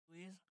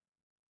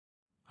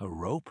A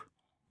rope?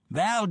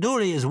 Val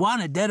Dooley is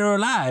wanted dead or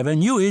alive,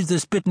 and you is the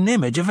spitting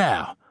image of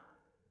Val.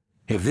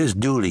 If this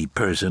Dooley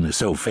person is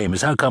so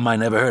famous, how come I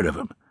never heard of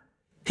him?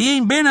 He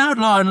ain't been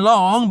outlawing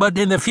long, but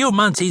in the few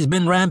months he's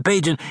been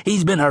rampaging,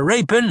 he's been a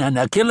raping and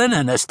a killing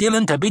and a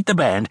stealing to beat the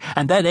band,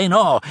 and that ain't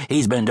all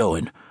he's been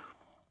doing.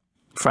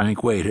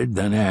 Frank waited,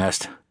 then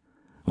asked,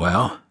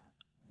 "Well,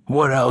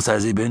 what else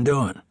has he been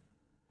doing?"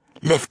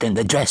 "Lifting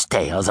the dress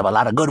tails of a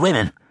lot of good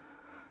women.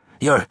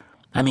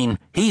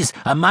 He's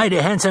a mighty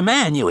handsome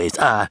man, you is.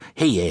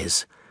 He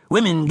is.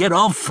 Women get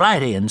all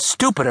flighty and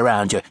stupid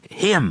around you.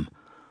 Him.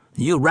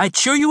 You right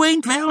sure you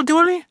ain't, Val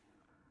Dooley?"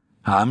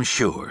 "I'm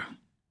sure."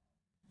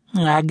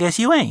 "I guess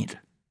you ain't.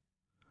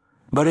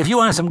 But if you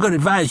want some good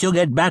advice, you'll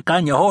get back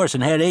on your horse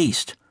and head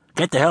east.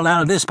 Get the hell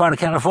out of this part of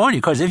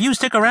California, 'cause if you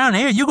stick around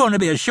here, you're going to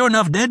be a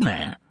sure-enough dead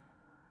man."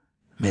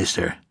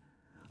 "Mister,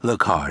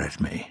 look hard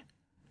at me.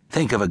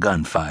 Think of a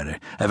gunfighter,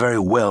 a very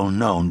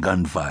well-known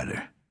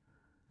gunfighter.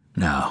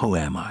 Now, who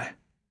am I?"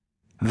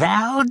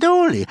 "Val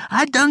Dooley.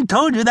 I done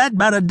told you that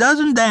about a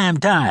dozen damn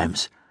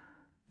times."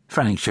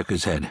 Frank shook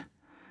his head.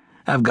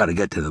 "I've got to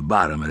get to the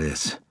bottom of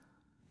this."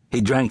 He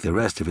drank the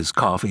rest of his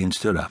coffee and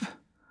stood up.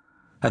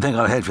 "I think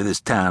I'll head for this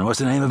town. What's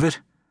the name of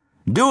it?"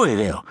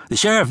 "Deweyville. The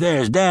sheriff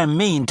there is damn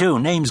mean, too.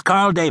 Name's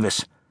Carl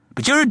Davis.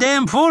 But you're a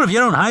damn fool if you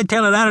don't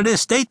hightail it out of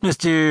this state,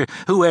 Mr.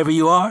 Whoever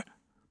you are."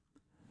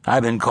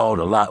 "I've been called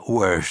a lot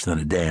worse than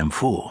a damn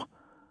fool.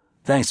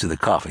 Thanks to the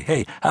coffee.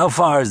 Hey, how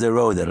far is the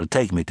road that'll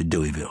take me to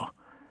Deweyville?"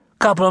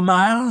 "Couple of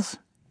miles."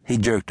 He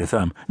jerked a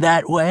thumb.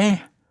 "That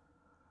way."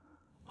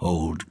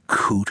 "Old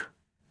coot,"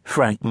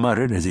 Frank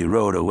muttered as he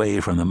rode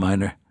away from the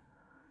miner.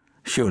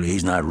 "Surely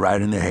he's not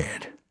right in the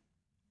head."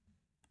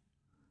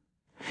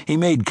 He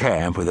made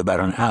camp with about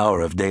an hour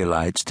of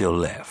daylight still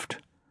left.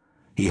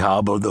 He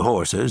hobbled the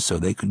horses so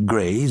they could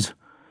graze,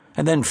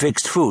 and then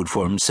fixed food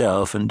for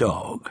himself and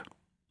dog.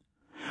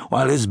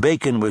 While his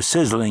bacon was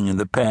sizzling in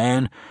the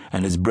pan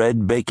and his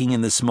bread baking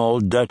in the small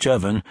Dutch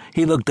oven,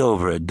 he looked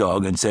over at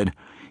Dog and said,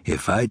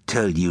 "If I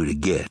tell you to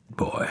get,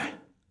 boy,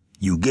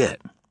 you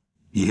get.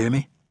 You hear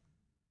me?"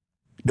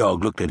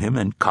 Dog looked at him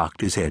and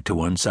cocked his head to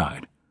one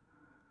side.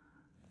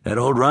 "That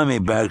old rummy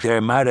back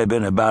there might have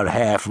been about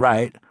half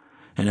right,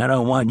 and I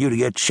don't want you to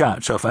get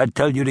shot, so if I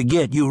tell you to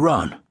get, you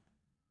run."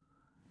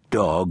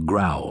 Dog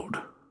growled.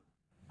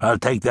 "I'll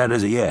take that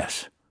as a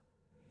yes.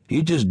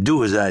 You just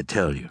do as I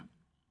tell you."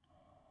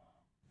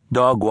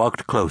 Dog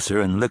walked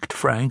closer and licked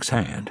Frank's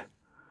hand.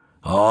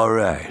 "All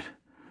right.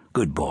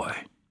 Good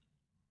boy."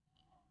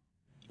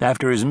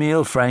 After his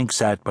meal, Frank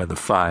sat by the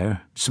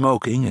fire,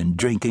 smoking and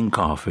drinking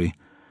coffee,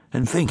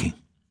 and thinking.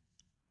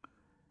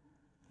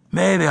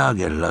 "Maybe I'll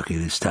get lucky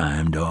this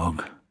time,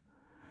 Dog.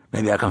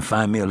 Maybe I can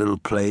find me a little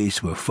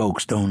place where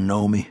folks don't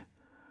know me,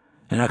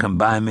 and I can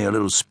buy me a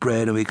little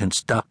spread and we can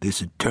stop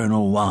this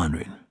eternal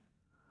wandering.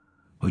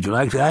 Would you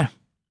like that?"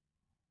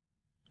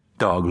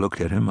 Dog looked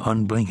at him,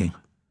 unblinking.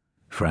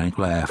 Frank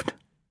laughed.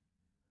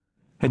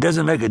 "It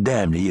doesn't make a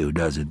damn to you,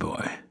 does it,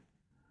 boy?"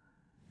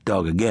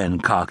 Dog again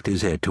cocked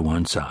his head to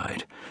one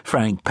side.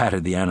 Frank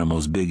patted the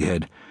animal's big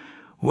head.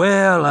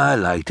 "Well, I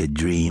like to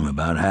dream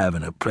about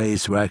having a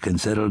place where I can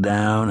settle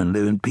down and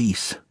live in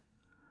peace.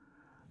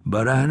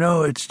 But I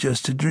know it's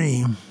just a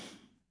dream."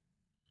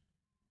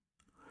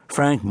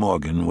 Frank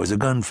Morgan was a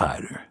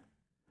gunfighter,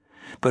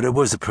 but it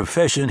was a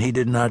profession he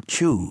did not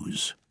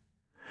choose.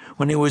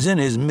 When he was in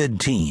his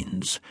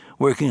mid-teens,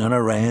 working on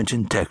a ranch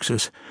in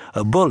Texas,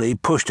 a bully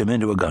pushed him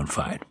into a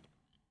gunfight.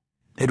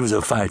 It was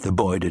a fight the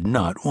boy did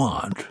not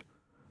want,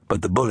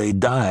 but the bully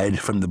died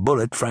from the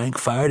bullet Frank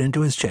fired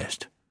into his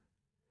chest.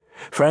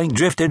 Frank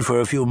drifted for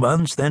a few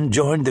months, then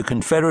joined the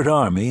Confederate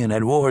Army, and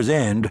at war's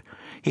end,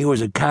 he was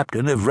a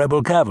captain of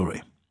rebel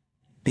cavalry.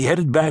 He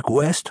headed back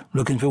west,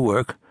 looking for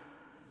work.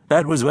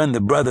 That was when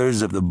the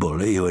brothers of the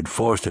bully who had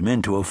forced him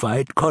into a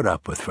fight caught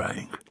up with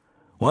Frank.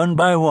 One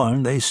by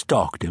one, they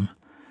stalked him,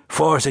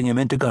 forcing him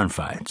into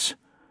gunfights.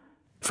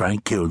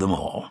 Frank killed them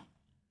all.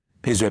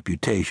 His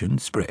reputation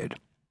spread.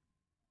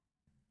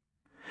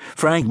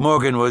 Frank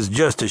Morgan was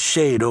just a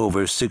shade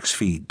over 6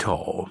 feet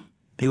tall.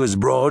 He was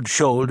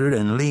broad-shouldered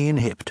and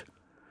lean-hipped.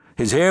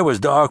 His hair was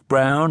dark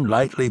brown,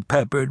 lightly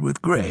peppered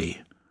with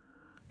gray.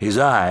 His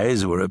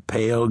eyes were a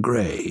pale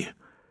gray.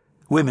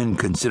 Women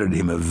considered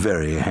him a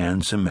very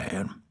handsome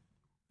man.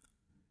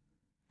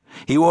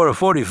 He wore a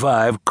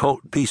 .45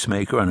 Colt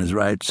Peacemaker on his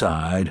right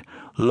side,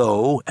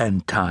 low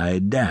and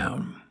tied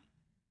down.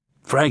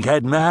 Frank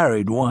had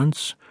married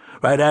once,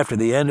 right after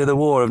the end of the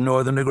War of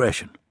Northern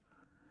Aggression.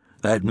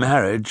 That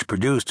marriage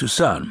produced a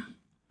son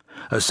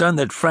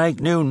that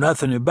Frank knew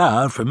nothing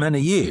about for many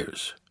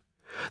years.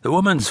 The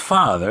woman's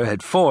father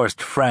had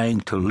forced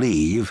Frank to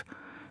leave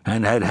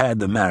and had had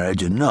the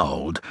marriage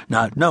annulled,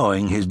 not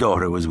knowing his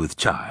daughter was with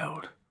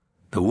child.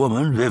 The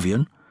woman,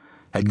 Vivian,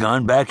 had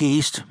gone back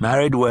east,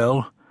 married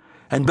well,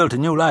 and built a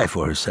new life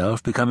for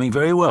herself, becoming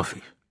very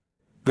wealthy.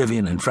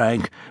 Vivian and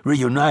Frank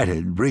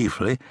reunited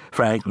briefly,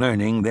 Frank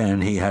learning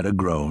then he had a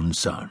grown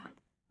son.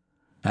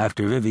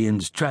 After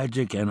Vivian's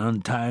tragic and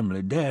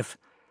untimely death,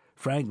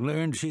 Frank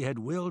learned she had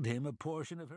willed him a portion of her